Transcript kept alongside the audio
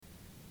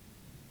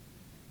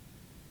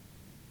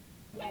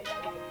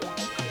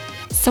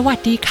สวัส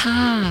ดีค่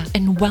ะ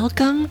and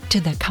welcome to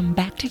the Come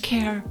Back to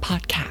Care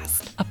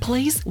podcast, a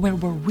place where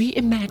we're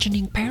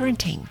reimagining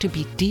parenting to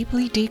be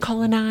deeply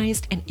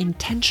decolonized and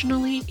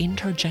intentionally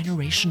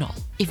intergenerational.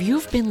 If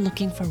you've been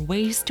looking for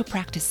ways to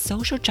practice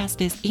social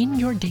justice in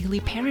your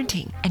daily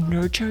parenting and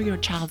nurture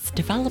your child's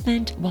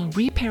development while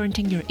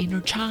reparenting your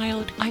inner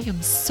child, I am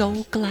so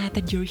glad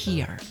that you're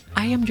here.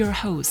 I am your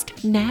host,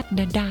 Nat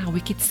Nada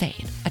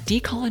Wikitsain, a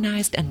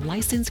decolonized and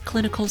licensed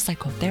clinical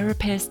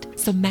psychotherapist,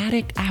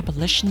 somatic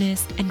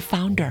abolitionist, and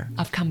founder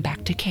of Come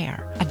Back to Care,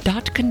 a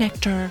dot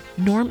connector,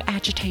 norm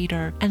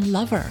agitator, and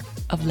lover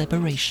of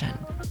liberation.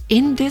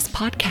 In this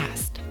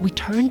podcast, we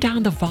turn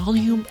down the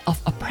volume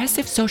of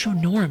oppressive social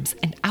norms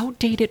and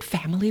outdated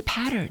family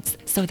patterns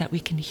so that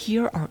we can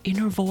hear our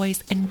inner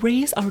voice and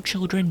raise our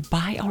children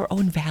by our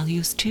own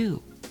values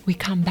too. We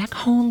come back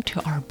home to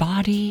our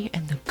body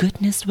and the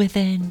goodness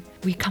within.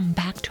 We come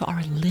back to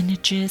our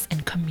lineages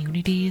and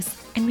communities,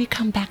 and we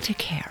come back to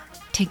care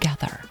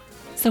together.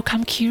 So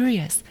come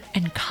curious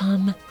and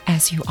come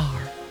as you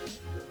are.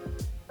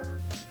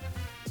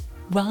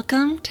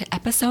 Welcome to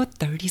episode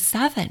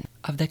 37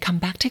 of the Come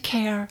Back to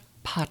Care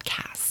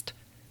podcast.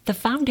 The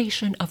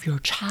foundation of your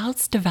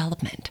child's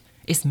development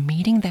is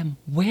meeting them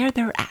where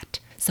they're at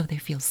so they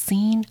feel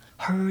seen,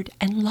 heard,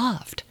 and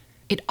loved.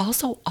 It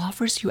also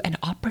offers you an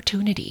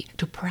opportunity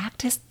to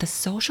practice the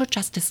social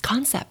justice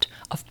concept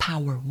of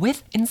power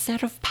with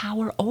instead of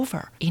power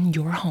over in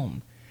your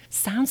home.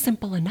 Sounds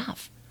simple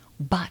enough,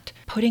 but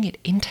putting it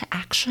into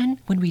action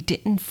when we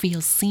didn't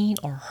feel seen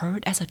or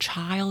heard as a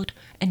child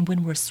and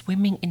when we're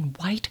swimming in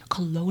white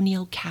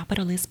colonial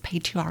capitalist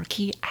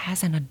patriarchy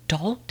as an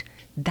adult,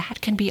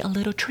 that can be a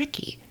little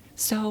tricky.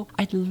 So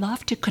I'd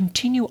love to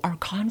continue our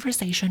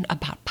conversation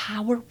about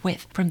power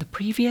with from the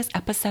previous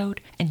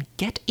episode and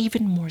get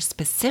even more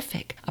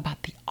specific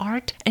about the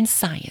art and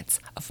science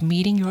of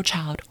meeting your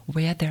child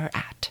where they're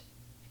at.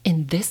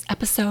 In this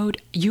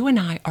episode, you and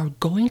I are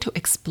going to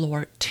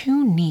explore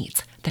two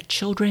needs that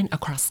children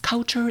across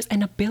cultures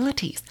and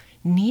abilities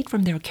need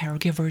from their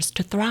caregivers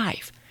to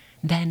thrive.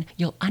 Then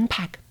you'll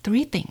unpack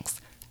three things: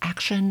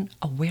 action,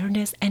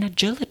 awareness, and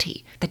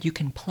agility that you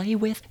can play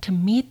with to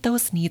meet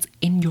those needs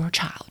in your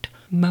child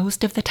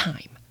most of the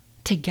time.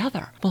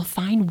 Together, we'll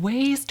find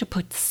ways to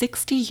put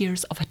 60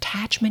 years of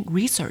attachment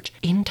research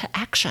into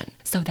action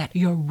so that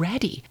you're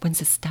ready when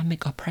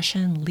systemic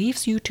oppression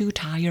leaves you too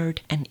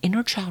tired and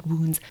inner child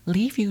wounds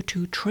leave you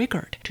too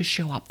triggered to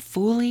show up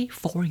fully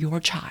for your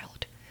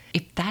child.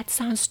 If that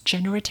sounds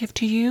generative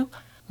to you,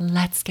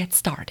 let's get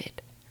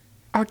started.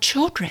 Our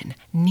children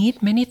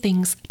need many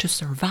things to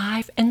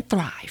survive and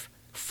thrive: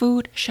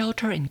 food,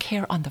 shelter, and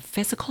care on the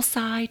physical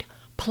side,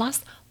 plus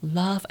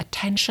love,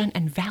 attention,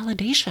 and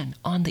validation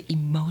on the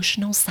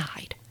emotional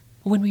side.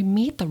 When we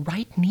meet the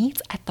right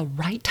needs at the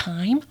right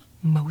time,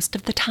 most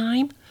of the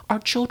time,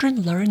 our children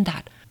learn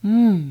that,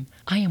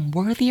 I am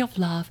worthy of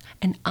love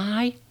and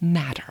I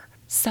matter.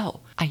 So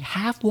I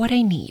have what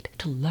I need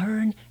to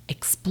learn,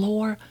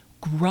 explore,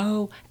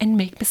 grow, and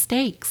make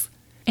mistakes.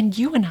 And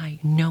you and I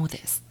know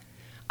this.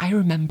 I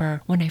remember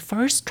when I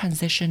first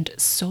transitioned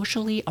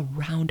socially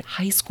around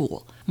high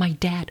school, my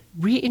dad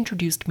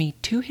reintroduced me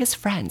to his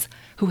friends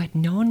who had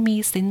known me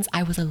since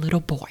I was a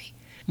little boy.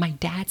 My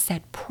dad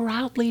said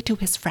proudly to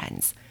his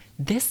friends,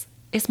 "This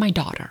is my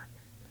daughter."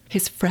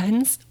 His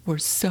friends were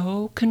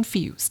so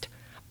confused,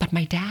 but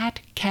my dad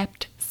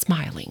kept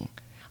smiling.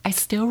 I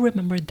still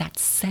remember that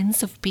sense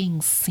of being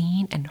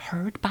seen and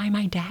heard by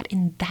my dad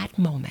in that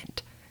moment.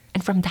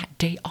 And from that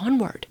day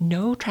onward,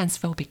 no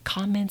transphobic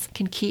comments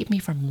can keep me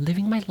from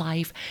living my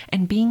life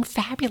and being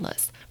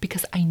fabulous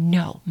because I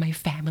know my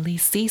family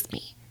sees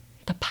me.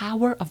 The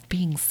power of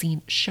being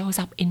seen shows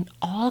up in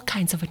all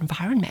kinds of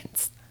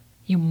environments.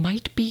 You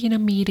might be in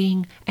a meeting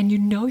and you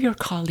know your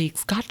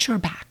colleagues got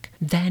your back.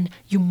 Then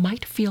you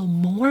might feel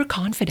more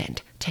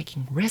confident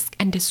taking risk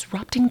and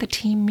disrupting the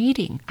team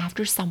meeting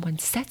after someone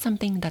said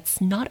something that's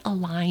not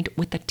aligned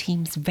with the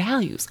team's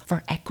values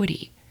for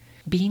equity.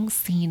 Being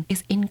seen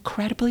is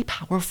incredibly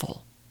powerful.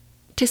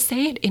 To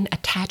say it in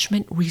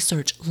attachment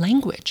research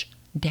language,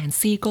 Dan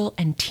Siegel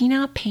and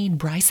Tina Payne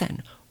Bryson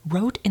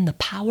wrote in The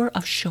Power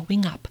of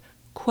Showing Up,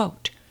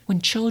 quote,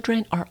 "When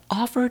children are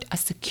offered a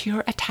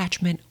secure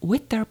attachment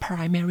with their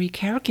primary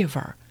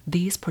caregiver,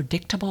 these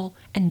predictable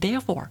and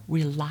therefore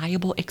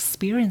reliable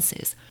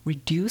experiences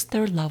reduce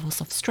their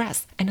levels of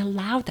stress and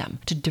allow them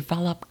to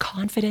develop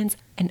confidence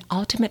and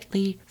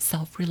ultimately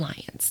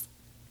self-reliance."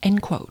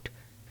 End quote.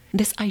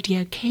 This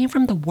idea came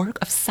from the work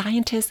of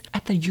scientists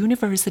at the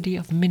University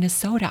of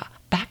Minnesota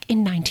back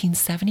in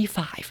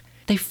 1975.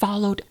 They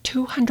followed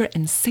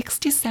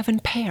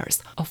 267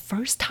 pairs of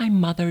first-time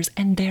mothers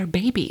and their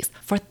babies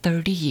for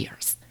 30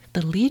 years.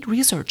 The lead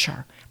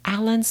researcher,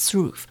 Alan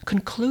Sroufe,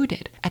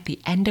 concluded at the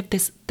end of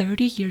this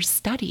 30-year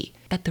study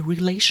that the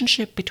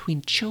relationship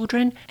between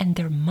children and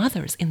their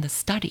mothers in the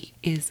study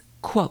is,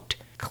 quote,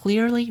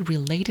 clearly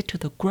related to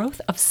the growth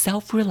of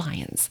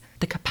self-reliance,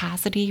 the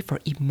capacity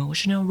for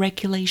emotional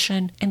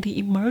regulation, and the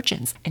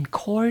emergence and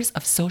course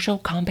of social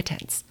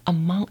competence,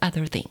 among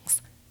other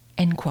things.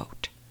 End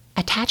quote.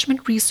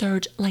 Attachment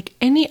research, like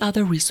any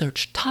other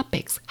research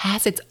topics,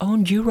 has its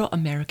own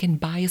Euro-American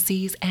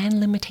biases and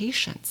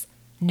limitations.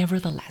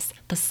 Nevertheless,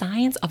 the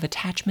science of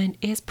attachment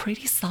is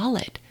pretty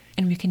solid,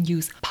 and we can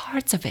use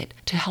parts of it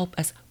to help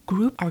us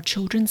group our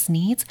children's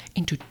needs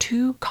into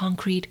two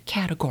concrete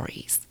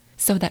categories,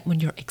 so that when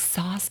you're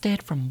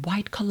exhausted from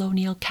white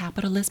colonial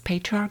capitalist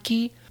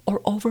patriarchy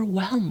or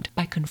overwhelmed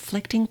by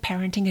conflicting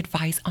parenting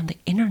advice on the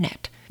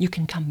internet, you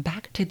can come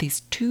back to these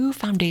two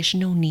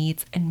foundational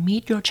needs and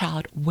meet your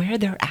child where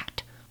they're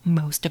at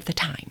most of the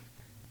time.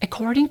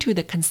 According to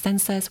the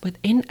consensus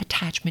within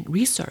attachment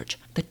research,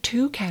 the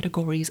two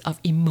categories of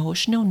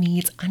emotional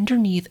needs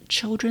underneath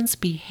children's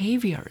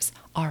behaviors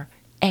are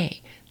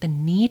A, the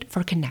need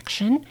for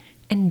connection,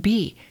 and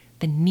B,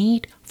 the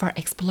need for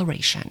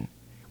exploration.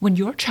 When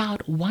your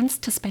child wants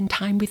to spend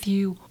time with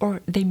you or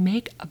they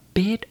make a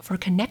bid for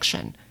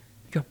connection,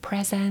 your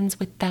presence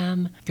with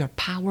them, your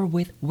power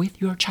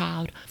with your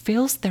child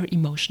fills their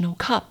emotional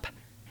cup.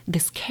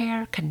 This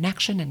care,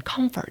 connection, and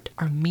comfort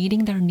are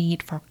meeting their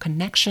need for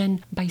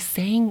connection by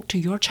saying to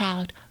your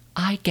child,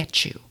 I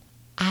get you.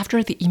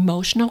 After the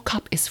emotional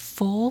cup is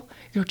full,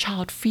 your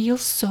child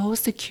feels so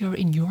secure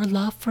in your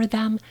love for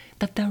them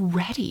that they're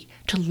ready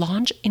to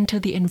launch into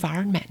the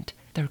environment.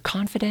 They're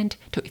confident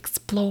to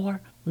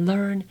explore,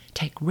 learn,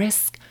 take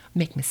risks,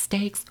 make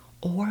mistakes,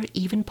 or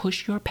even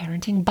push your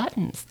parenting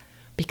buttons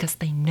because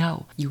they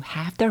know you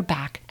have their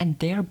back and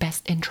their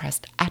best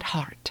interest at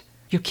heart.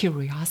 Your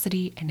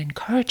curiosity and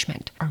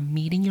encouragement are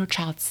meeting your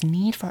child's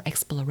need for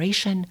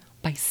exploration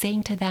by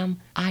saying to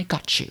them, I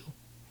got you.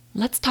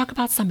 Let's talk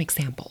about some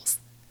examples.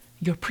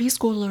 Your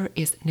preschooler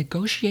is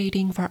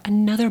negotiating for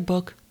another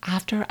book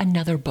after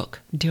another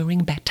book during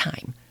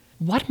bedtime.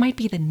 What might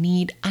be the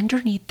need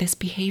underneath this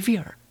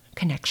behavior?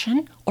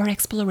 Connection or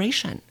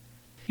exploration?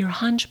 Your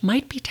hunch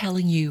might be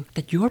telling you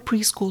that your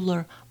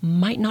preschooler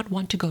might not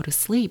want to go to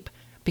sleep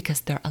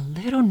because they're a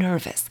little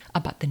nervous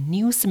about the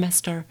new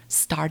semester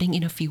starting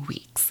in a few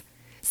weeks.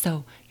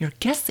 So you're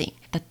guessing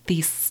that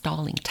these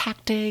stalling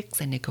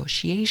tactics and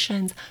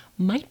negotiations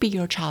might be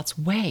your child's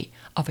way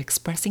of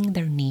expressing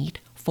their need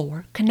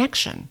for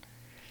connection.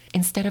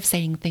 Instead of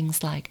saying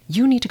things like,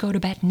 you need to go to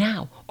bed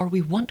now, or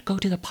we won't go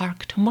to the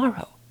park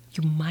tomorrow,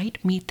 you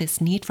might meet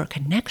this need for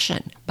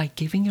connection by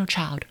giving your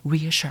child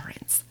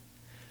reassurance.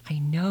 I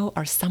know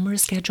our summer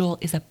schedule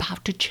is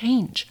about to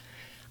change.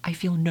 I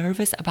feel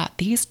nervous about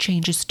these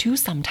changes too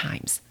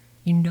sometimes.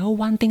 You know,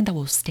 one thing that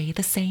will stay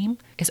the same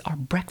is our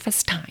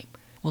breakfast time.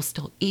 We'll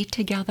still eat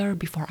together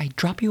before I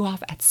drop you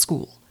off at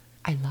school.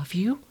 I love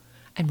you,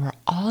 and we're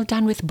all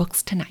done with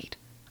books tonight.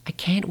 I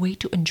can't wait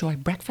to enjoy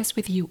breakfast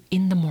with you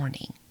in the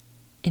morning.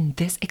 In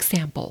this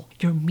example,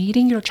 you're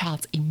meeting your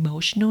child's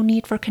emotional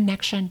need for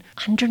connection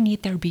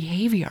underneath their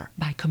behavior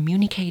by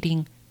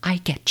communicating, I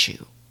get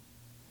you.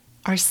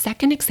 Our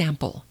second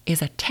example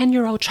is a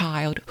 10-year-old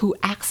child who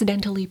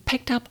accidentally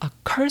picked up a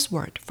curse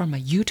word from a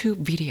YouTube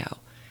video,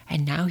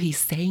 and now he's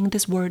saying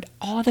this word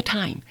all the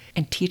time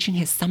and teaching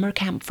his summer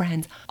camp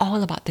friends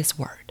all about this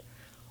word.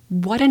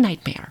 What a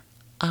nightmare.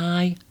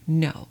 I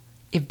know.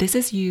 If this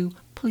is you,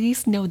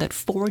 please know that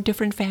 4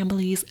 different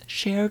families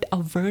shared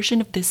a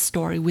version of this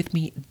story with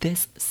me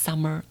this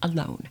summer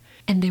alone,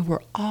 and they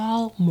were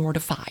all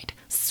mortified,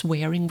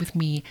 swearing with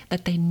me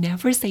that they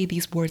never say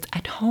these words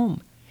at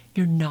home.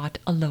 You're not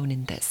alone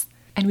in this,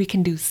 and we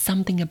can do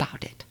something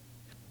about it.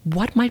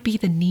 What might be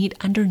the need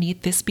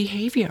underneath this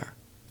behavior?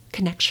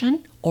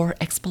 Connection or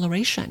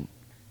exploration?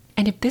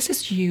 And if this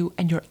is you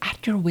and you're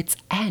at your wit's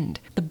end,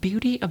 the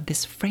beauty of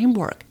this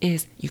framework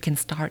is you can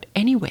start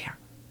anywhere.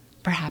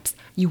 Perhaps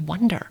you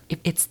wonder if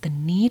it's the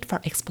need for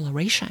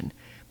exploration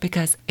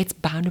because it's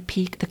bound to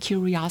pique the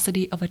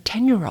curiosity of a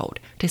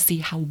 10-year-old to see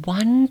how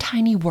one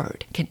tiny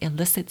word can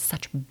elicit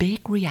such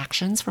big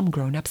reactions from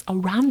grown-ups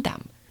around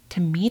them. To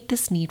meet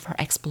this need for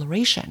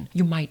exploration,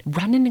 you might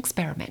run an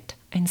experiment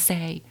and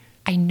say,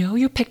 I know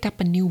you picked up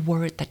a new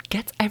word that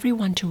gets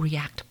everyone to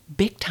react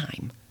big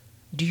time.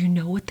 Do you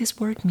know what this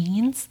word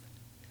means?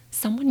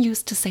 Someone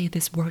used to say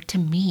this word to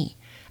me,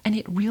 and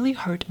it really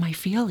hurt my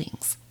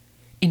feelings.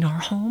 In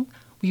our home,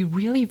 we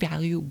really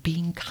value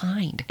being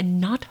kind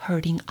and not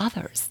hurting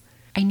others.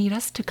 I need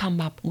us to come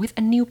up with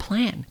a new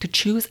plan to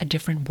choose a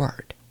different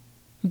word.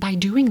 By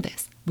doing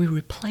this, we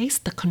replace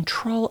the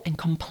control and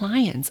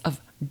compliance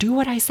of do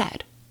what I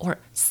said or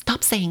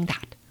stop saying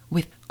that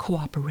with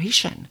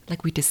cooperation,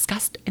 like we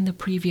discussed in the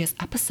previous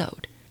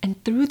episode.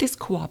 And through this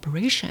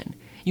cooperation,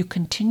 you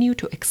continue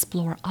to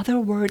explore other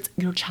words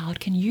your child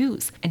can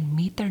use and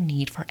meet their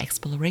need for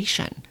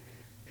exploration.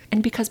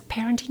 And because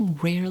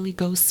parenting rarely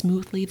goes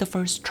smoothly the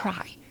first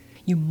try,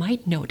 you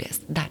might notice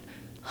that,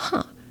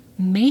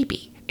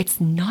 maybe it's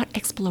not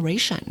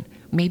exploration.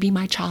 Maybe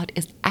my child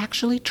is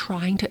actually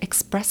trying to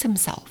express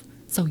himself.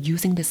 So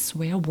using this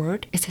swear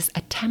word is his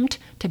attempt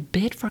to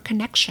bid for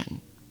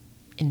connection.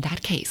 In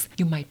that case,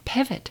 you might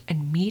pivot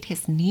and meet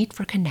his need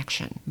for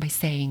connection by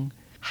saying,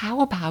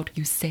 how about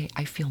you say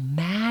I feel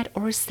mad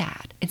or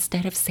sad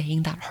instead of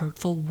saying that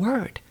hurtful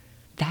word?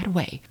 That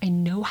way, I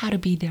know how to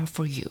be there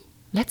for you.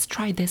 Let's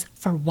try this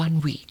for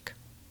 1 week.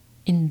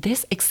 In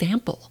this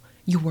example,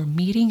 you were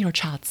meeting your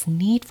child's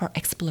need for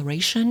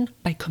exploration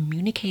by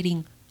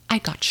communicating, I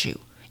got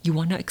you. You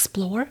want to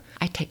explore?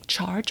 I take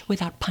charge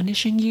without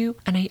punishing you,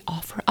 and I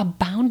offer a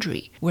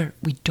boundary where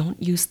we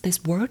don't use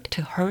this word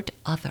to hurt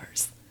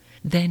others.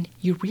 Then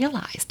you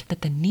realized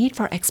that the need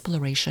for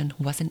exploration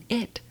wasn't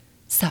it.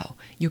 So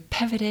you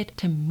pivoted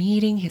to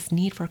meeting his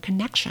need for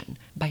connection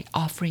by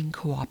offering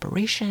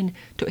cooperation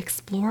to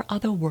explore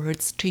other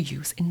words to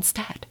use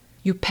instead.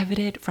 You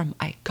pivoted from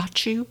I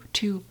got you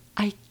to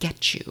I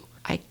get you.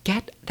 I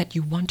get that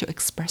you want to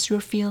express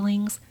your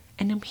feelings,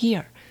 and I'm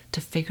here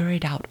to figure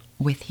it out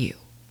with you.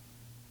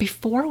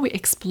 Before we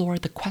explore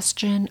the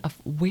question of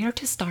where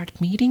to start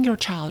meeting your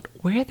child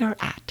where they're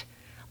at,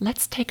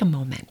 let's take a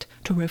moment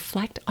to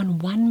reflect on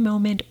one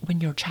moment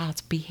when your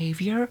child's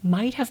behavior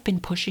might have been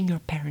pushing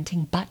your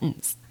parenting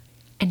buttons.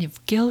 And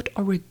if guilt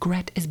or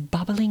regret is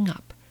bubbling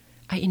up,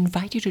 I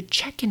invite you to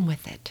check in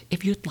with it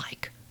if you'd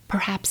like.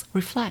 Perhaps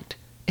reflect,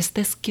 is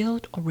this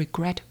guilt or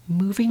regret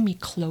moving me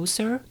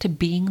closer to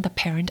being the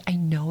parent I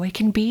know I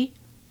can be?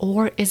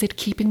 Or is it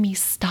keeping me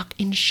stuck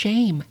in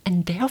shame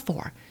and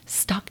therefore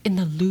stuck in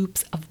the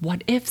loops of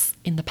what ifs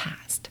in the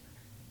past?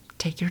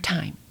 Take your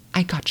time.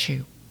 I got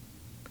you.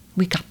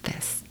 We got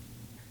this.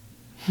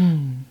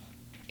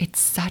 It's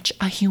such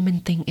a human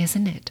thing,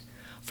 isn't it?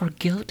 For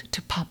guilt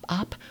to pop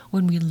up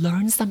when we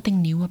learn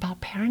something new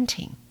about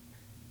parenting.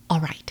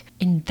 Alright,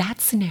 in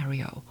that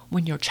scenario,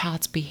 when your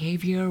child's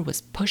behavior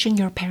was pushing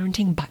your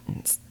parenting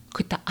buttons,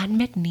 could the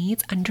unmet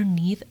needs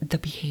underneath the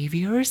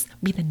behaviors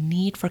be the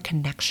need for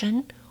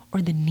connection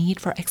or the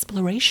need for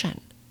exploration?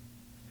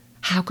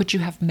 How could you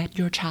have met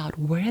your child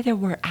where they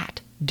were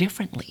at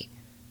differently?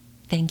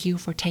 Thank you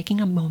for taking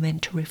a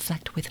moment to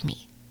reflect with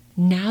me.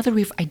 Now that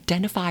we've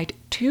identified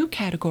two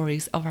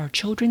categories of our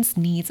children's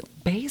needs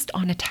based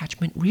on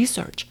attachment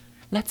research,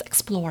 let's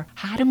explore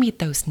how to meet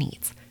those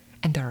needs.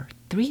 And there are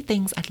 3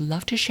 things I'd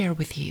love to share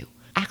with you: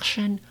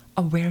 action,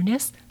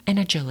 awareness, and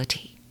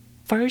agility.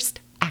 First,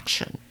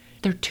 action.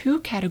 There are 2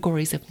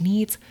 categories of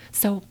needs,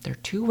 so there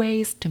are 2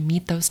 ways to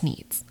meet those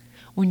needs.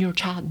 When your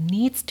child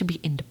needs to be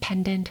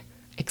independent,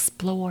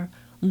 explore,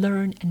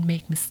 learn, and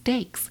make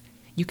mistakes,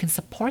 you can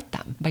support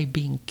them by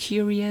being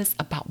curious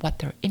about what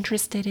they're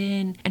interested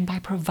in and by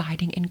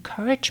providing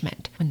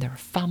encouragement when they're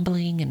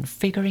fumbling and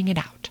figuring it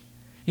out.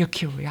 Your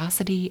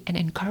curiosity and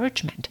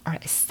encouragement are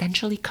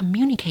essentially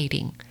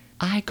communicating,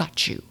 I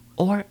got you,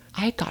 or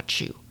I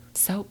got you.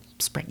 So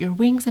spread your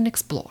wings and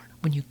explore.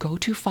 When you go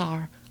too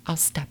far, I'll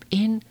step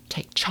in,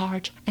 take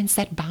charge, and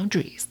set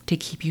boundaries to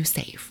keep you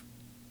safe.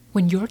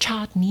 When your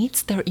child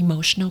needs their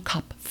emotional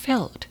cup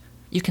filled,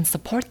 you can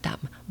support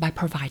them by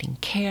providing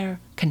care,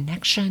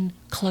 connection,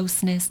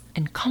 closeness,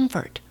 and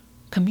comfort,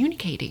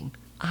 communicating,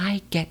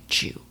 I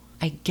get you.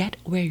 I get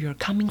where you're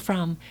coming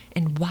from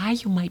and why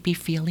you might be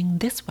feeling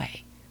this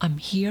way. I'm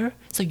here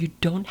so you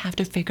don't have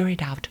to figure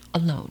it out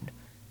alone.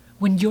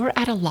 When you're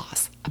at a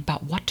loss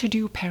about what to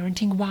do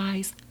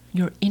parenting-wise,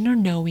 your inner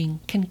knowing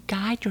can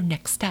guide your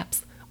next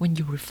steps when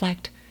you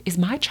reflect, is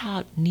my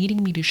child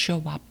needing me to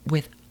show up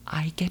with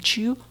I get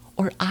you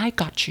or I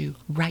got you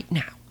right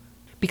now?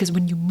 Because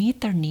when you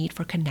meet their need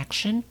for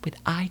connection with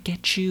I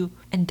get you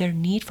and their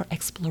need for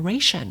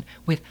exploration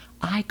with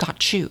I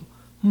got you,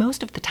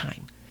 most of the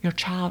time, your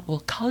child will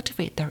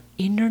cultivate their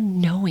inner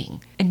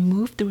knowing and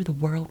move through the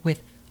world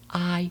with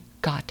I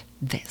got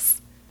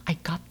this. I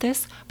got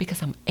this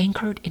because I'm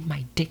anchored in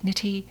my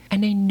dignity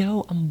and I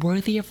know I'm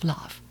worthy of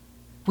love.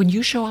 When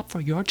you show up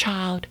for your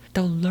child,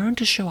 they'll learn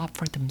to show up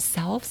for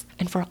themselves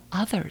and for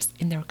others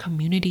in their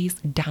communities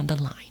down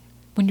the line.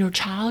 When your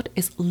child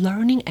is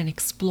learning and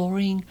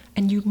exploring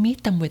and you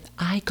meet them with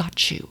I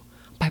got you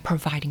by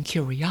providing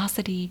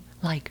curiosity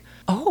like,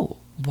 oh,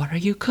 what are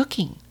you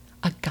cooking?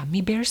 A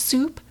gummy bear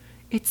soup?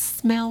 It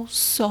smells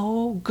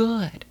so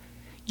good.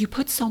 You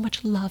put so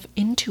much love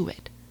into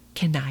it.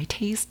 Can I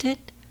taste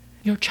it?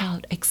 Your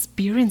child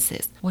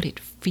experiences what it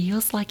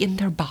feels like in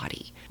their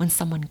body when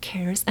someone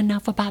cares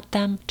enough about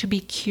them to be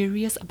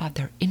curious about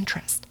their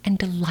interest and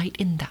delight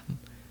in them.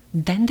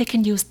 Then they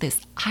can use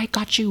this I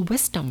got you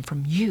wisdom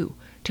from you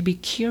to be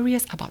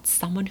curious about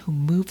someone who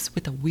moves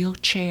with a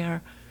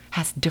wheelchair,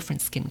 has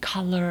different skin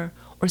color,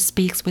 or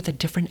speaks with a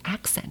different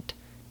accent.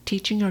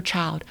 Teaching your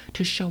child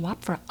to show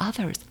up for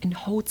others and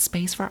hold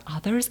space for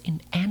others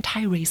in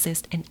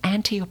anti-racist and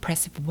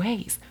anti-oppressive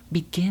ways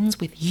begins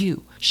with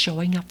you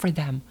showing up for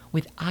them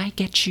with I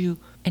get you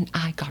and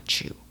I got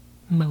you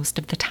most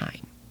of the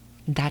time.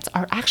 That's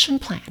our action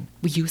plan.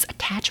 We use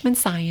attachment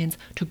science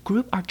to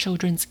group our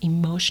children's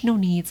emotional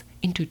needs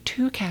into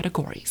 2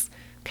 categories,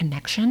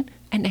 connection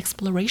and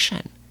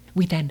exploration.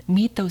 We then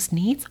meet those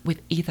needs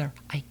with either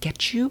I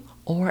get you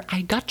or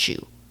I got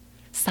you.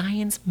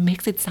 Science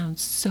makes it sound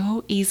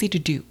so easy to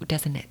do,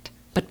 doesn't it?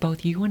 But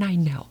both you and I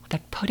know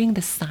that putting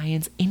the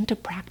science into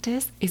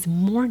practice is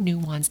more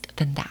nuanced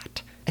than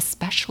that,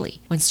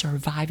 especially when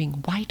surviving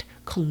white,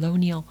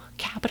 colonial,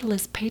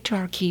 capitalist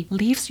patriarchy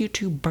leaves you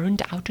too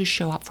burned out to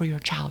show up for your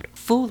child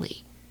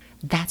fully.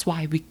 That's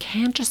why we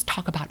can't just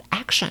talk about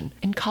action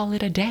and call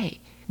it a day.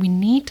 we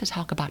need to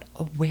talk about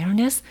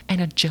awareness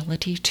and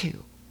agility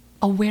too.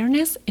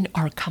 Awareness in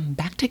our Come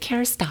Back to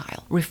Care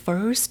style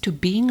refers to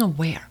being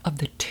aware of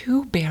the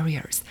two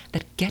barriers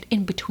that get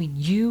in between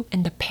you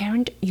and the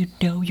parent you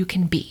know you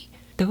can be.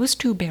 Those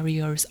two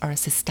barriers are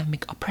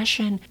systemic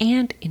oppression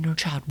and inner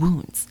child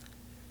wounds.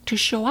 To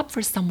show up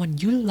for someone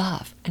you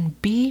love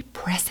and be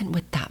present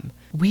with them,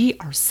 we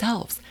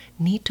ourselves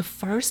need to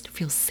first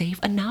feel safe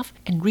enough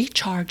and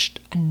recharged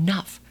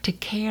enough to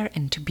care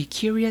and to be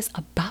curious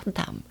about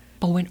them.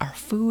 But when our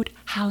food,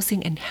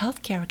 housing, and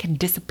healthcare can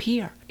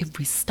disappear if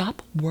we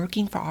stop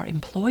working for our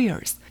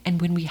employers,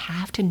 and when we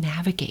have to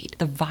navigate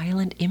the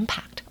violent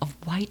impact of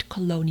white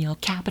colonial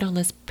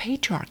capitalist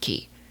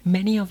patriarchy,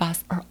 many of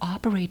us are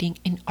operating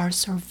in our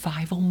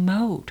survival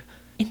mode.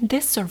 In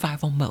this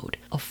survival mode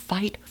of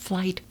fight,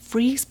 flight,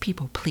 freeze,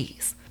 people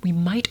please, we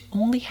might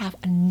only have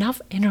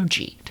enough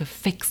energy to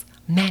fix,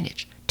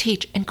 manage,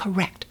 teach, and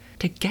correct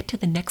to get to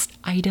the next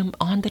item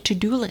on the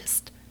to-do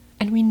list.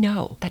 And we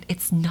know that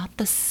it's not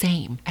the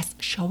same as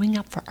showing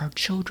up for our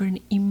children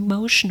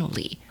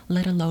emotionally,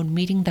 let alone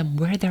meeting them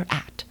where they're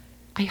at.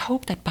 I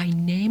hope that by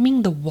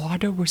naming the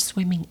water we're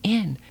swimming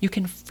in, you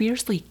can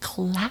fiercely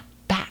clap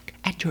back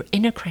at your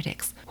inner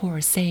critics who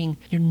are saying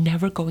you're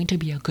never going to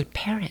be a good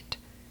parent.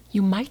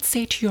 You might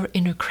say to your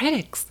inner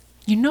critics,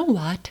 you know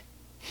what?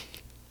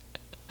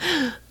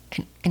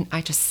 and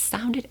I just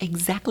sounded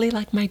exactly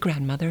like my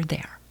grandmother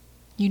there.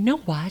 You know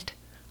what?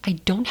 I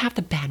don't have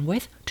the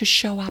bandwidth to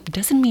show up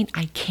doesn't mean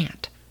I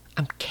can't.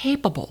 I'm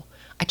capable.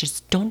 I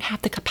just don't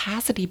have the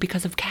capacity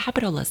because of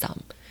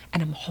capitalism.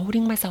 And I'm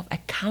holding myself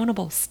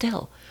accountable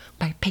still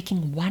by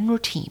picking one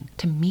routine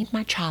to meet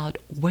my child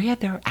where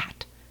they're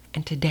at.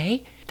 And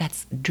today,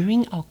 that's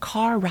during our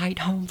car ride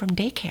home from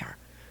daycare.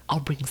 I'll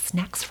bring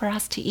snacks for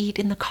us to eat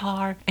in the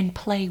car and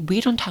play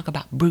We Don't Talk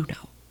About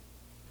Bruno.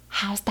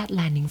 How's that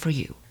landing for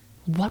you?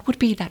 What would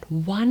be that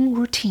one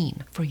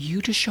routine for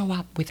you to show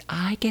up with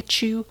I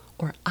get you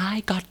or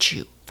I got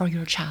you for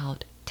your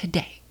child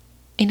today?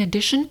 In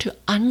addition to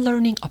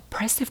unlearning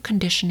oppressive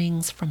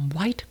conditionings from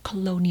white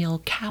colonial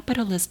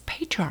capitalist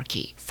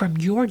patriarchy from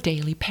your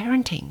daily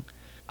parenting,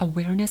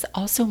 awareness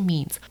also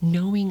means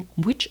knowing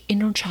which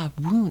inner child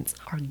wounds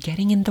are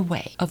getting in the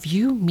way of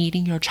you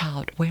meeting your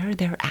child where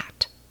they're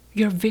at.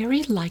 You're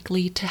very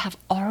likely to have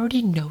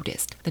already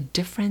noticed the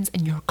difference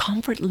in your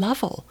comfort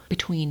level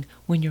between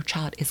when your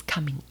child is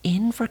coming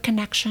in for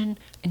connection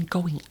and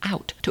going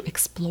out to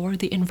explore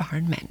the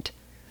environment.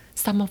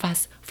 Some of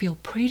us feel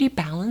pretty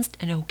balanced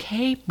and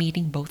okay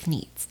meeting both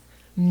needs.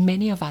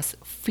 Many of us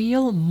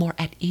feel more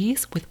at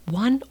ease with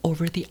one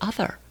over the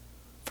other.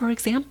 For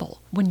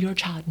example, when your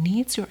child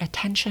needs your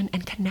attention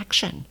and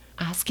connection,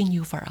 asking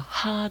you for a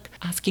hug,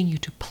 asking you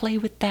to play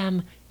with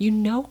them, you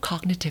know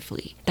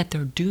cognitively that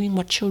they're doing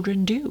what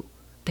children do.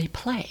 They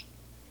play.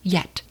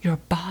 Yet your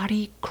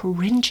body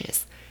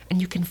cringes and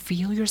you can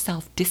feel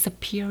yourself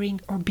disappearing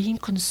or being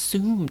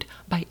consumed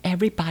by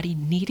everybody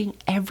needing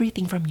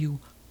everything from you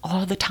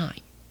all the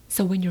time.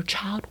 So when your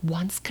child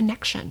wants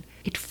connection,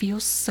 it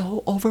feels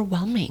so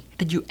overwhelming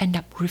that you end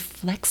up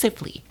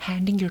reflexively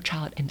handing your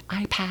child an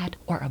iPad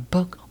or a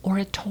book or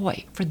a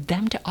toy for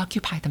them to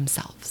occupy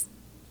themselves.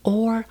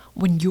 Or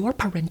when your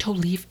parental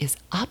leave is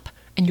up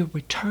and you're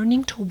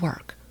returning to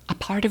work, a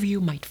part of you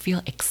might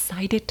feel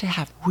excited to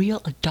have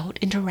real adult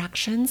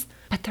interactions,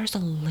 but there's a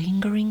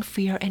lingering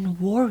fear and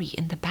worry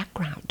in the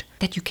background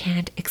that you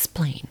can't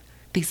explain.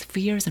 These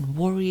fears and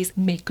worries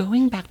make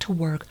going back to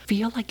work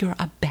feel like you're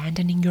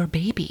abandoning your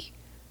baby.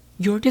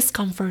 Your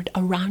discomfort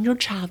around your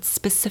child's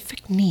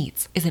specific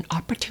needs is an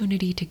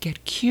opportunity to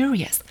get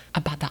curious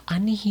about the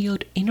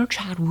unhealed inner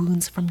child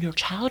wounds from your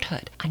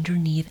childhood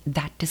underneath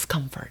that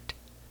discomfort.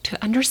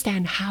 To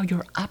understand how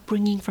your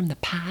upbringing from the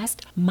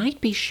past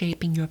might be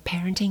shaping your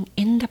parenting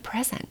in the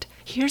present,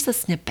 here's a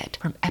snippet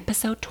from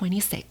episode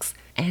 26,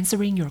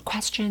 answering your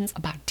questions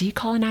about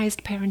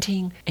decolonized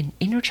parenting and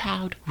inner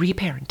child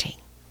reparenting.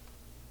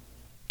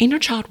 Inner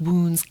child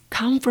wounds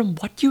come from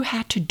what you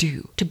had to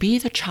do to be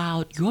the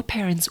child your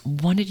parents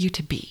wanted you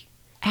to be.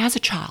 As a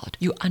child,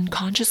 you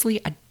unconsciously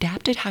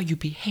adapted how you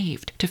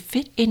behaved to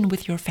fit in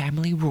with your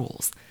family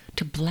rules,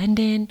 to blend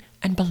in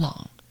and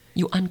belong.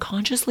 You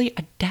unconsciously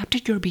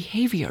adapted your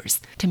behaviors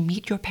to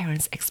meet your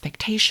parents'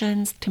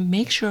 expectations, to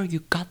make sure you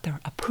got their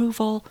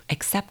approval,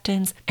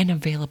 acceptance, and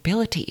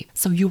availability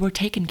so you were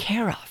taken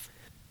care of.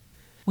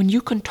 When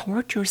you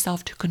contort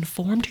yourself to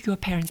conform to your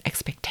parents'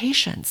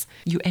 expectations,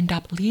 you end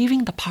up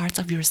leaving the parts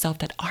of yourself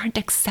that aren't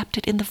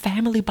accepted in the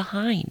family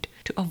behind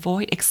to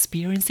avoid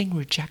experiencing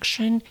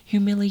rejection,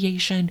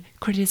 humiliation,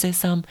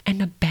 criticism,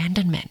 and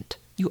abandonment.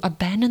 You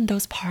abandon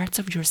those parts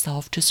of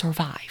yourself to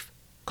survive.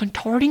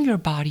 Contorting your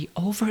body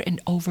over and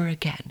over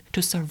again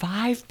to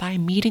survive by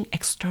meeting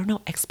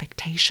external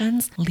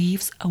expectations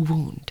leaves a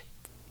wound.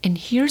 And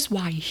here's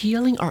why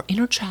healing our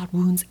inner child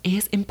wounds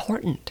is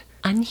important.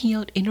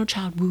 Unhealed inner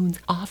child wounds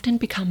often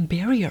become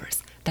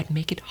barriers that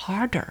make it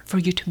harder for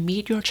you to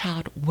meet your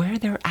child where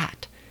they're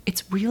at.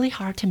 It's really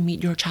hard to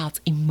meet your child's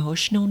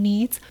emotional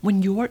needs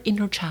when your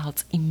inner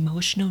child's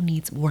emotional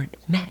needs weren't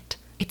met.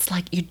 It's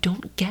like you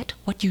don't get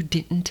what you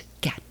didn't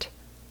get.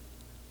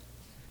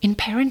 In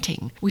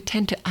parenting, we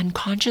tend to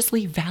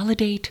unconsciously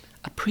validate,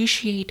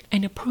 appreciate,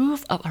 and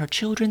approve of our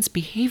children's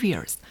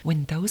behaviors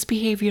when those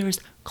behaviors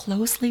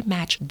closely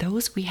match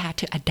those we had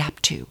to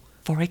adapt to.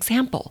 For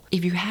example,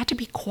 if you had to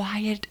be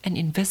quiet and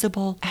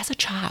invisible as a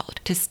child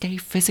to stay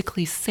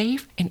physically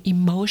safe and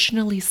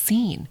emotionally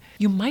seen,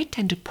 you might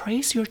tend to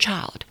praise your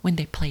child when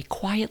they play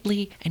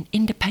quietly and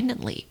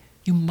independently.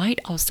 You might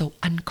also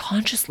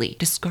unconsciously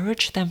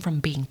discourage them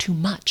from being too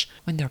much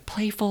when they're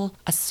playful,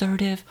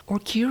 assertive, or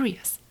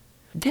curious.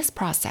 This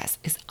process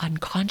is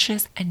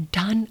unconscious and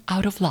done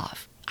out of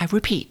love. I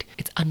repeat,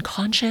 it's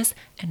unconscious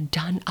and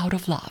done out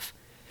of love.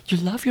 You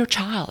love your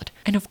child,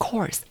 and of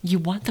course, you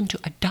want them to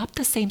adopt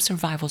the same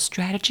survival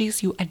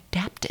strategies you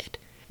adapted.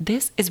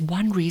 This is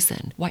one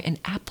reason why an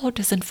apple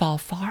doesn't fall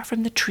far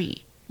from the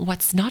tree.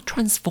 What's not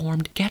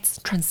transformed gets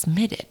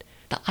transmitted.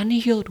 The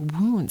unhealed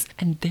wounds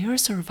and their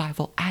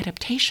survival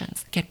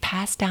adaptations get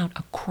passed down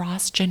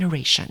across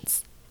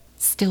generations.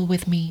 Still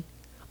with me?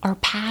 Our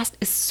past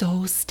is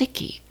so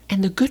sticky,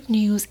 and the good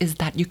news is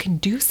that you can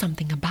do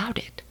something about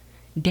it.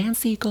 Dan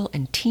Siegel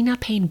and Tina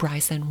Payne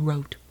Bryson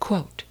wrote,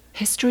 quote,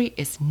 "History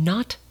is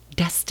not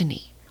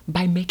destiny.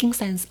 By making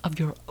sense of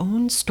your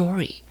own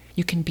story,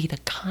 you can be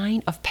the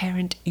kind of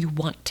parent you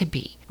want to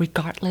be,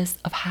 regardless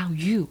of how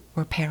you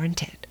were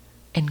parented."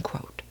 End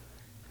quote.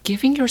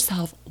 Giving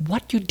yourself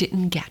what you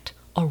didn't get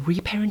or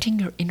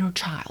reparenting your inner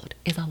child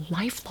is a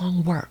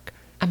lifelong work.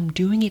 I'm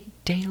doing it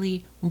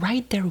daily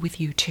right there with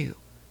you too.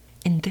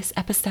 In this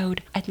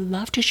episode, I'd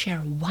love to share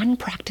one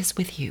practice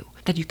with you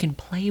that you can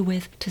play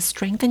with to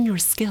strengthen your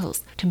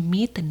skills to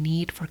meet the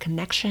need for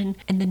connection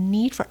and the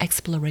need for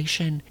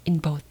exploration in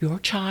both your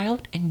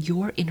child and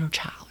your inner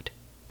child.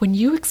 When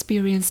you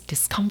experience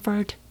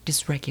discomfort,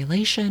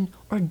 dysregulation,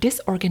 or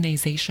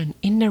disorganization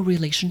in a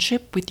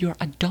relationship with your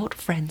adult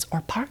friends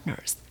or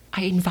partners,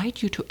 I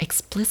invite you to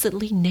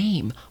explicitly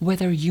name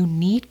whether you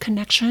need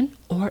connection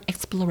or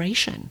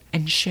exploration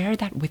and share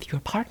that with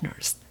your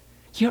partners.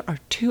 Here are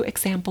 2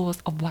 examples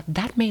of what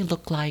that may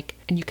look like,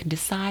 and you can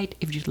decide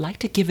if you'd like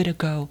to give it a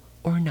go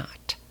or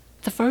not.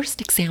 The first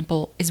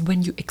example is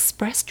when you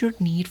expressed your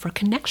need for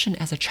connection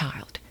as a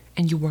child,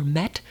 and you were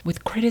met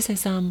with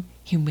criticism,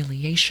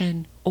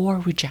 humiliation, or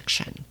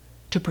rejection.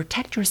 To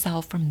protect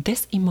yourself from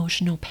this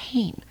emotional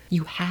pain,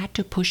 you had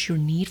to push your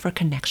need for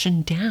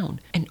connection down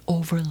and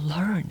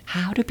overlearn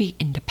how to be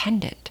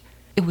independent.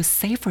 It was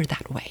safer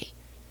that way.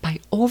 By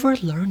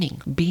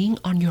overlearning being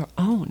on your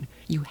own,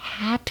 you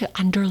had to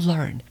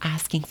underlearn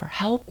asking for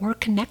help or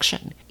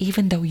connection,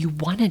 even though you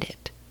wanted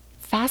it.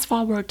 Fast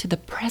forward to the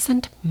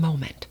present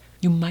moment.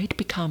 You might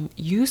become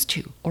used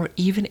to or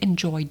even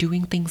enjoy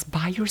doing things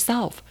by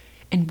yourself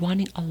and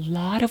wanting a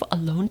lot of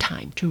alone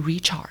time to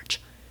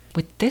recharge.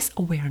 With this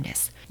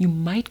awareness, you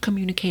might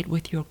communicate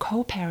with your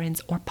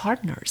co-parents or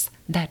partners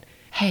that,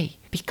 hey,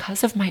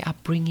 because of my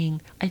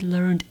upbringing, I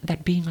learned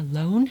that being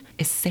alone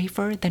is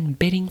safer than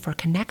bidding for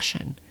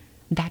connection.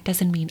 That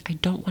doesn't mean I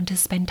don't want to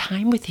spend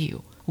time with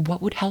you. What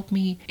would help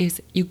me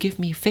is you give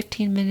me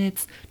 15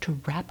 minutes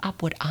to wrap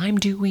up what I'm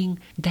doing,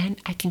 then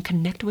I can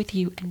connect with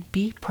you and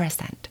be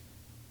present.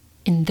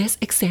 In this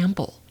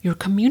example, you're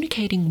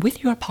communicating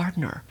with your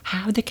partner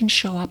how they can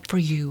show up for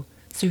you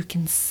so you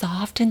can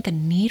soften the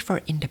need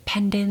for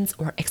independence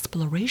or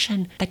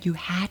exploration that you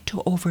had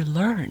to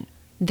overlearn.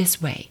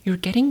 This way, you're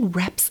getting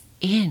reps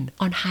in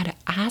on how to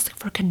ask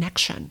for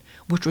connection,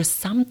 which was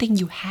something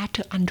you had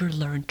to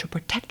underlearn to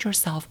protect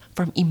yourself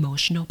from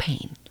emotional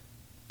pain.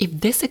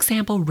 If this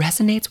example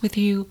resonates with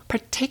you,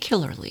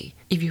 particularly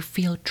if you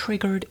feel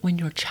triggered when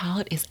your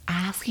child is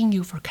asking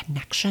you for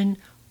connection,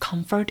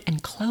 comfort,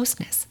 and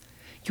closeness,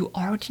 you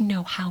already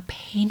know how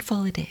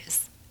painful it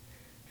is.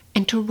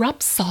 And to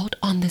rub salt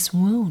on this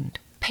wound,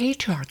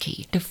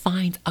 patriarchy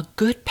defines a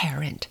good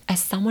parent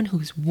as someone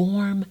who's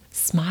warm,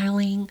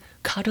 smiling,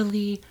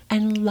 cuddly,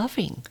 and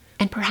loving,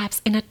 and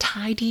perhaps in a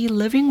tidy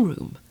living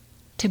room.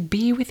 To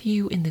be with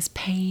you in this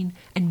pain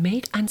and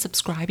make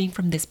unsubscribing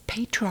from this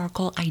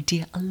patriarchal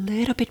idea a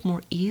little bit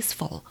more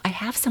easeful, I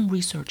have some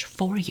research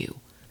for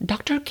you.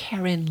 Dr.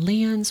 Karen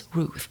Lyons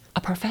Ruth,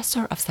 a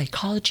professor of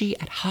psychology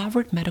at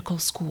Harvard Medical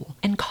School,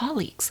 and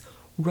colleagues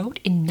wrote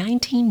in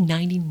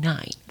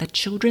 1999 that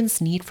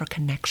children's need for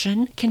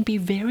connection can be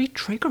very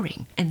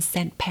triggering and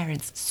send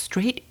parents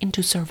straight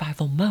into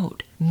survival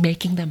mode,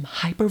 making them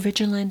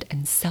hypervigilant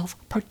and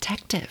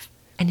self-protective.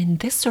 And in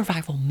this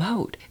survival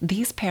mode,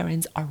 these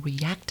parents are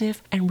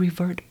reactive and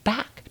revert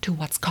back to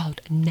what's called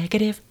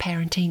negative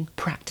parenting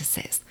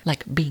practices,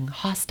 like being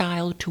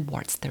hostile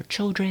towards their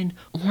children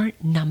or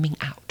numbing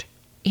out.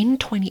 In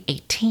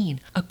 2018,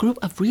 a group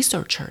of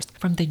researchers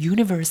from the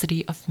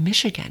University of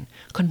Michigan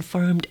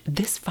confirmed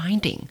this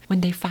finding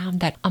when they found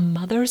that a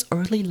mother's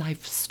early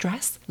life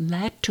stress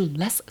led to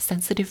less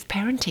sensitive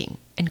parenting,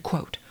 end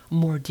quote,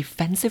 more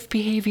defensive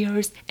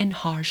behaviors, and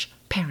harsh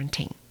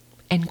parenting,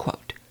 end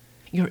quote.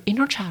 Your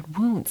inner child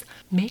wounds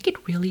make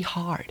it really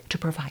hard to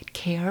provide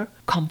care,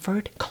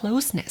 comfort,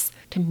 closeness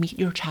to meet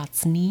your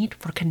child's need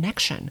for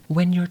connection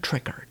when you're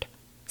triggered.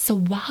 So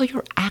while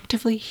you're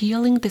actively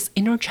healing this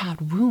inner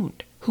child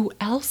wound, who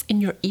else in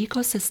your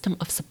ecosystem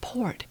of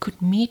support could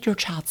meet your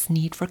child's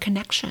need for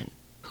connection?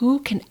 Who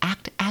can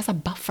act as a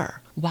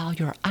buffer while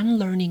you're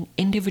unlearning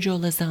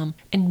individualism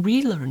and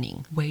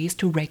relearning ways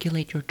to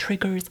regulate your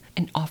triggers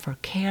and offer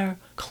care,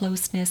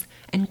 closeness,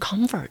 and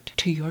comfort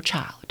to your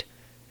child?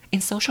 In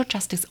social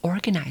justice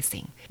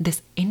organizing,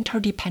 this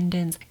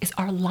interdependence is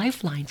our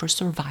lifeline for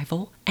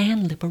survival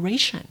and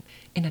liberation.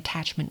 In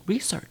attachment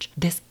research,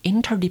 this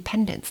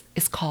interdependence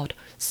is called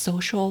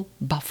social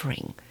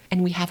buffering,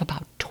 and we have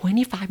about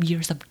 25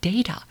 years of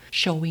data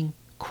showing,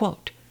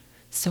 quote,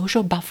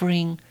 social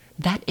buffering,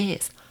 that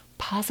is,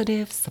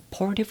 positive,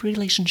 supportive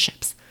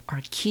relationships,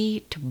 are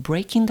key to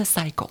breaking the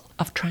cycle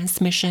of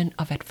transmission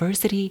of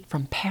adversity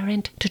from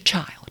parent to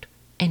child,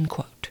 end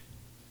quote.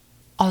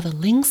 All the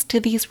links to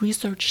these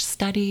research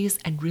studies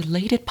and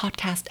related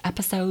podcast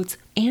episodes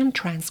and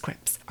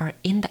transcripts are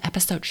in the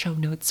episode show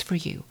notes for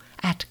you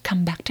at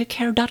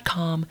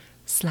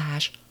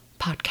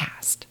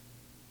comebacktocare.com/podcast.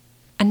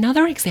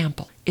 Another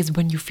example is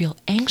when you feel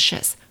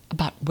anxious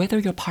about whether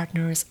your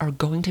partners are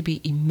going to be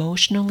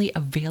emotionally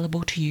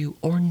available to you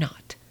or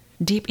not.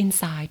 Deep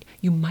inside,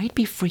 you might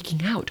be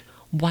freaking out,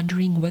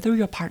 wondering whether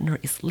your partner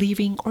is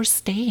leaving or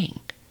staying.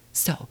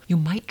 So you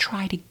might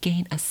try to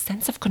gain a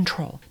sense of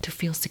control to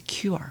feel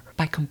secure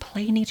by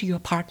complaining to your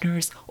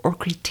partners or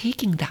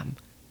critiquing them.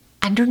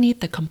 Underneath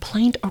the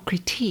complaint or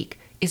critique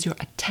is your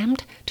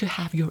attempt to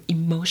have your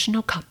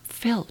emotional cup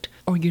filled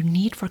or your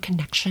need for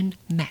connection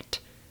met.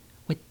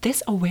 With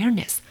this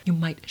awareness, you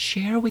might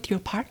share with your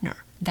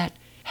partner that,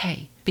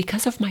 hey,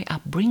 because of my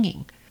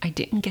upbringing, I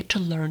didn't get to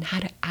learn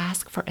how to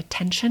ask for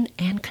attention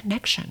and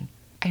connection.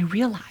 I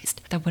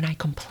realized that when I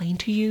complain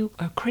to you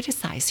or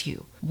criticize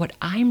you, what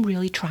I'm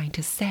really trying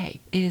to say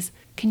is,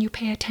 can you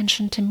pay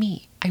attention to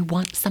me? I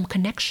want some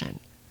connection.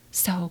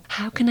 So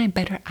how can I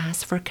better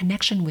ask for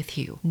connection with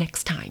you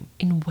next time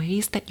in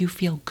ways that you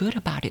feel good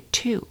about it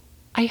too?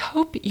 I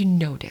hope you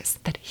notice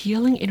that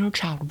healing inner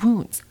child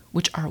wounds,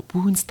 which are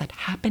wounds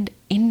that happened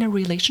in a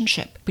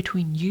relationship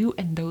between you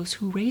and those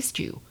who raised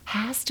you,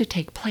 has to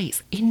take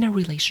place in a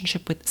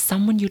relationship with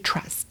someone you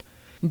trust.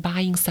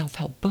 Buying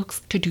self-help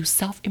books to do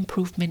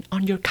self-improvement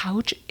on your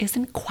couch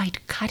isn't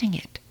quite cutting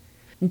it.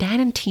 Dan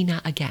and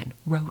Tina again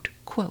wrote,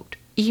 quote,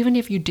 even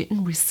if you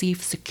didn't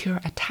receive secure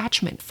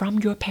attachment from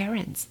your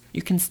parents,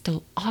 you can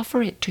still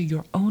offer it to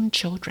your own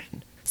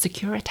children.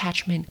 Secure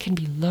attachment can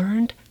be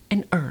learned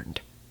and earned.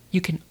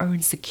 You can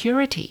earn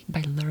security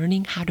by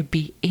learning how to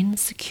be in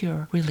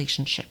secure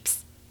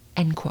relationships.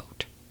 End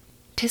quote.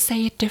 To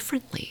say it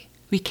differently,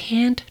 we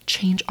can't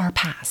change our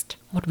past,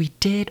 what we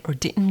did or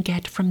didn't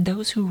get from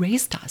those who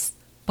raised us,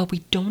 but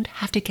we don't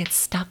have to get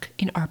stuck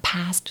in our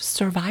past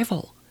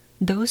survival.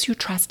 Those you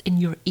trust in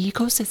your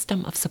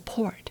ecosystem of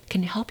support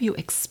can help you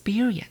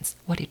experience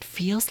what it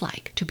feels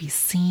like to be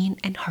seen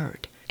and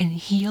heard and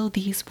heal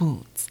these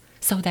wounds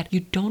so that you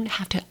don't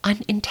have to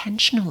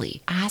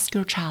unintentionally ask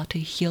your child to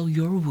heal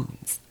your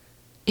wounds.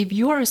 If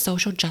you are a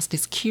social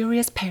justice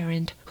curious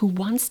parent who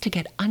wants to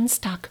get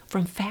unstuck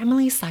from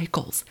family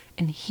cycles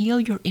and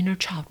heal your inner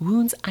child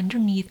wounds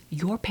underneath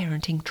your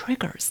parenting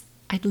triggers,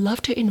 I'd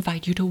love to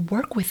invite you to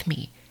work with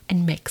me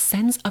and make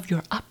sense of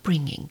your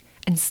upbringing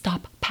and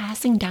stop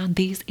passing down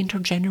these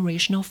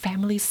intergenerational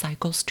family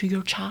cycles to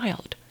your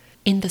child.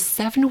 In the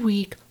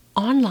 7-week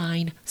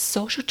online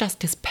social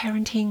justice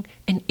parenting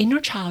and inner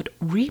child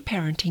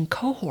reparenting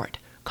cohort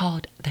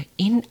called the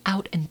In,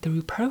 Out, and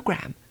Through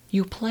program,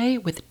 you play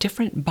with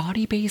different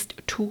body-based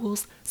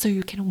tools so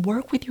you can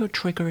work with your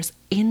triggers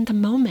in the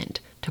moment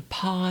to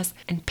pause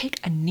and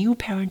pick a new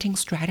parenting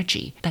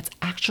strategy that's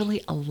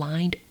actually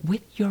aligned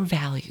with your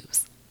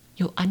values.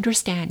 You'll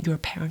understand your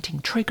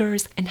parenting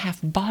triggers and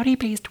have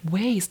body-based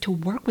ways to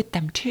work with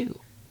them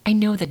too. I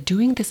know that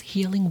doing this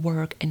healing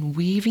work and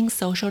weaving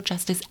social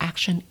justice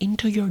action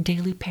into your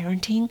daily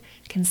parenting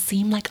can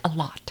seem like a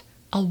lot.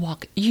 I'll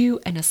walk you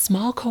and a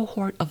small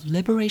cohort of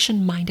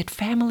liberation-minded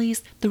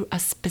families through a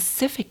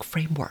specific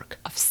framework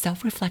of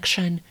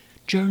self-reflection,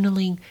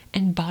 journaling,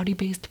 and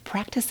body-based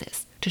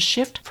practices to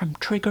shift from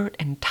triggered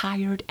and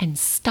tired and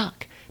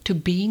stuck to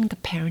being the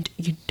parent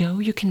you know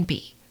you can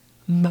be.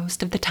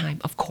 Most of the time,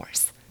 of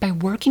course. By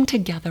working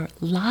together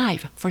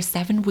live for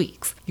 7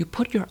 weeks, you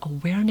put your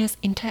awareness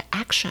into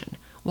action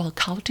while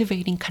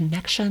cultivating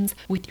connections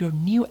with your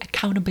new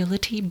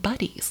accountability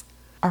buddies.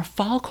 Our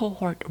fall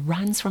cohort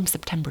runs from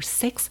September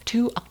 6th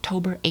to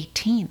October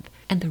 18th,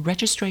 and the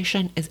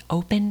registration is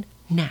open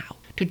now.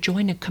 To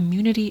join a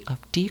community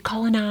of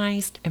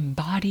decolonized,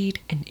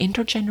 embodied, and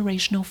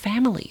intergenerational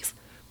families,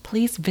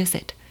 please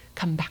visit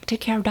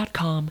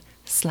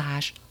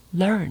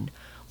comebacktocare.com/learn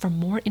for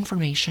more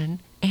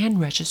information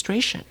and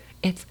registration.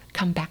 It's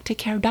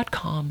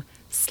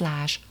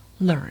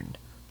comebacktocare.com/learn.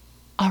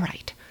 All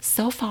right,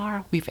 so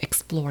far we've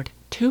explored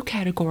 2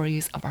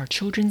 categories of our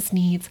children's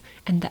needs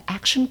and the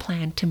action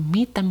plan to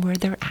meet them where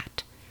they're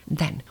at.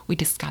 Then we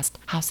discussed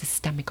how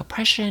systemic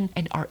oppression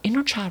and our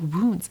inner child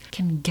wounds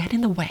can get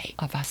in the way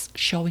of us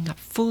showing up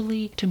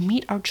fully to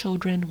meet our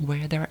children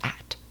where they're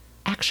at.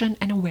 Action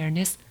and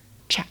awareness,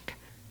 check.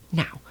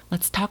 Now,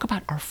 let's talk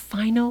about our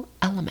final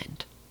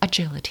element,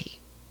 agility.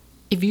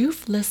 If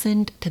you've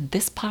listened to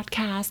this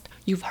podcast,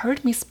 you've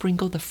heard me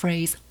sprinkle the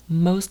phrase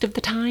most of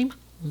the time,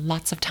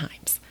 lots of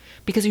times,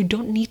 because you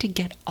don't need to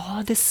get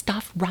all this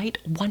stuff right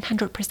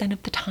 100%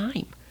 of the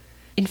time.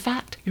 In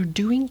fact, you're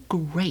doing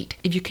great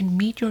if you can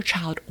meet your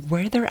child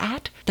where they're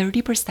at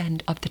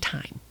 30% of the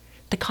time.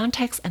 The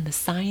context and the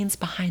science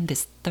behind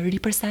this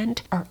 30%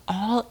 are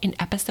all in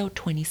episode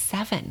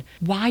 27,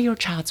 Why Your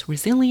Child's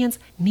Resilience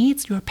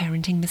Needs Your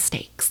Parenting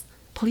Mistakes.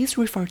 Please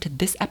refer to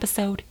this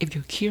episode if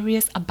you're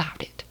curious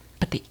about it.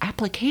 But the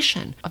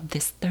application of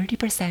this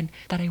 30%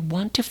 that I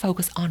want to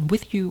focus on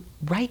with you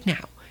right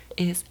now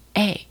is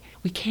A,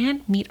 we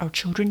can't meet our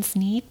children's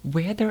need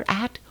where they're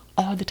at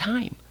all the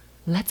time.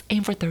 Let's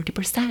aim for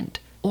 30%,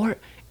 or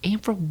aim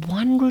for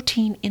one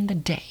routine in the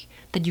day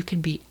that you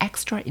can be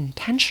extra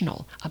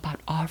intentional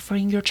about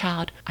offering your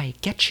child I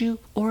get you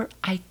or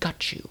I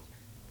got you.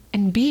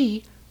 And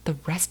B, the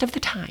rest of the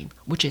time,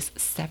 which is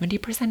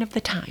 70% of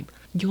the time,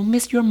 you'll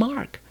miss your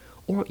mark,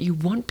 or you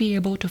won't be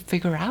able to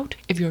figure out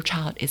if your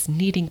child is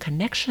needing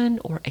connection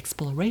or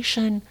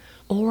exploration,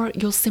 or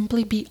you'll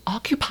simply be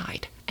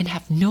occupied and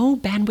have no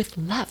bandwidth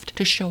left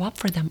to show up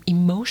for them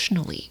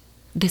emotionally.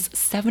 This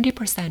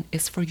 70%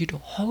 is for you to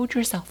hold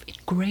yourself in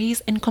grace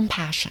and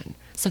compassion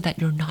so that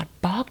you're not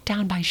bogged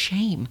down by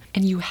shame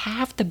and you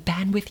have the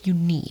bandwidth you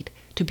need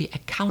to be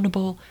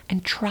accountable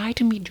and try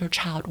to meet your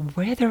child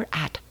where they're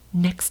at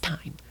next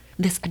time.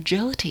 This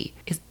agility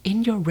is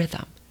in your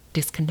rhythm,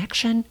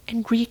 disconnection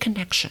and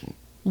reconnection.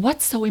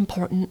 What's so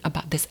important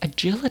about this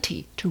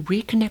agility to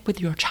reconnect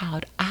with your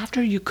child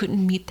after you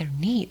couldn't meet their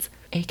needs,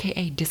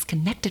 aka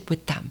disconnected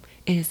with them,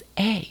 is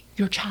A,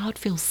 your child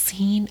feels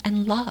seen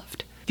and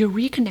loved. Your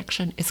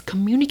reconnection is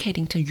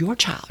communicating to your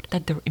child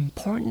that they're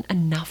important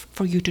enough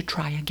for you to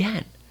try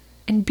again.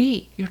 And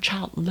B, your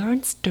child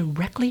learns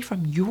directly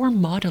from your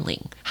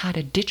modeling how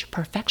to ditch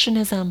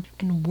perfectionism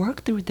and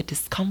work through the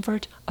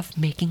discomfort of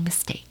making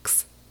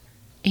mistakes.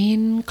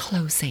 In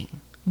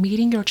closing,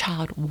 meeting your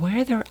child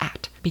where they're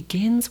at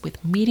begins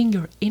with meeting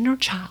your inner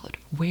child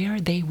where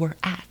they were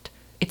at.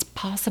 It's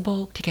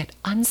possible to get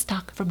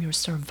unstuck from your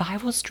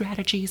survival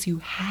strategies you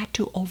had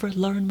to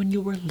overlearn when you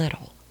were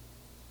little.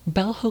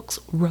 Bell Hooks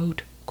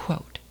wrote,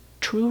 quote,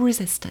 "True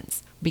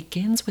resistance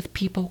begins with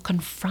people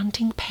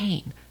confronting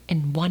pain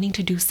and wanting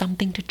to do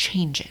something to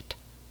change it."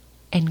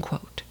 End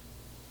quote.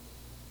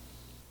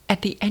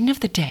 At the end of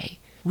the day,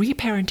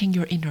 reparenting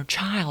your inner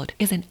child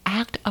is an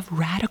act of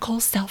radical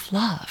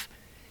self-love.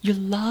 You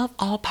love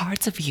all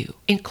parts of you,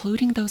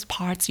 including those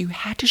parts you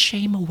had to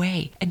shame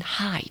away and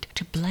hide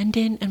to blend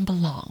in and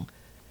belong.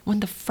 When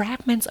the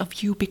fragments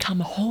of you become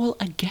whole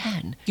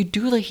again, you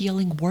do the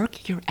healing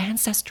work your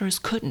ancestors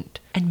couldn't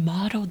and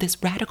model this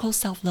radical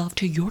self-love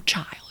to your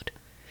child.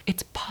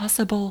 It's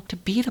possible to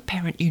be the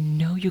parent you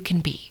know you can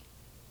be.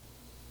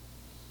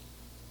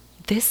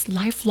 This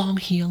lifelong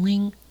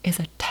healing is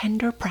a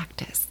tender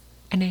practice,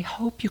 and I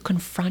hope you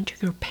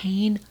confront your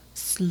pain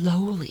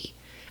slowly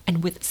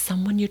and with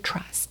someone you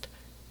trust.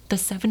 The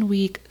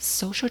 7-week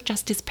social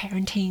justice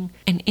parenting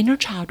and inner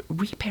child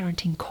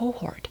reparenting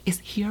cohort is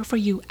here for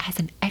you as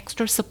an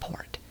extra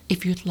support.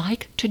 If you'd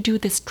like to do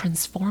this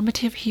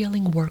transformative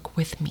healing work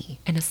with me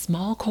and a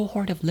small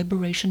cohort of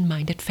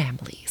liberation-minded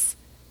families,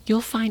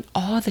 you'll find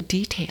all the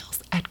details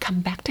at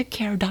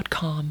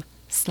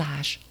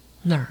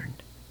comebacktocare.com/learn.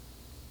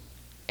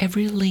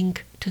 Every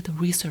link to the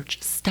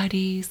research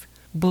studies,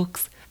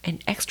 books,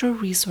 and extra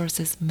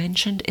resources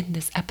mentioned in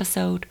this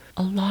episode,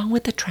 along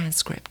with the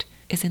transcript,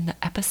 is in the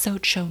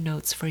episode show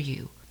notes for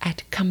you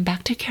at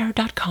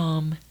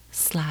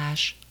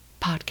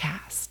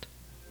comebacktocare.com/podcast.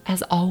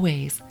 As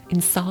always,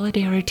 in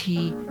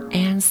solidarity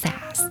and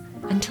sass,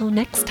 until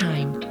next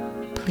time,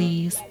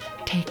 please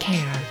take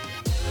care.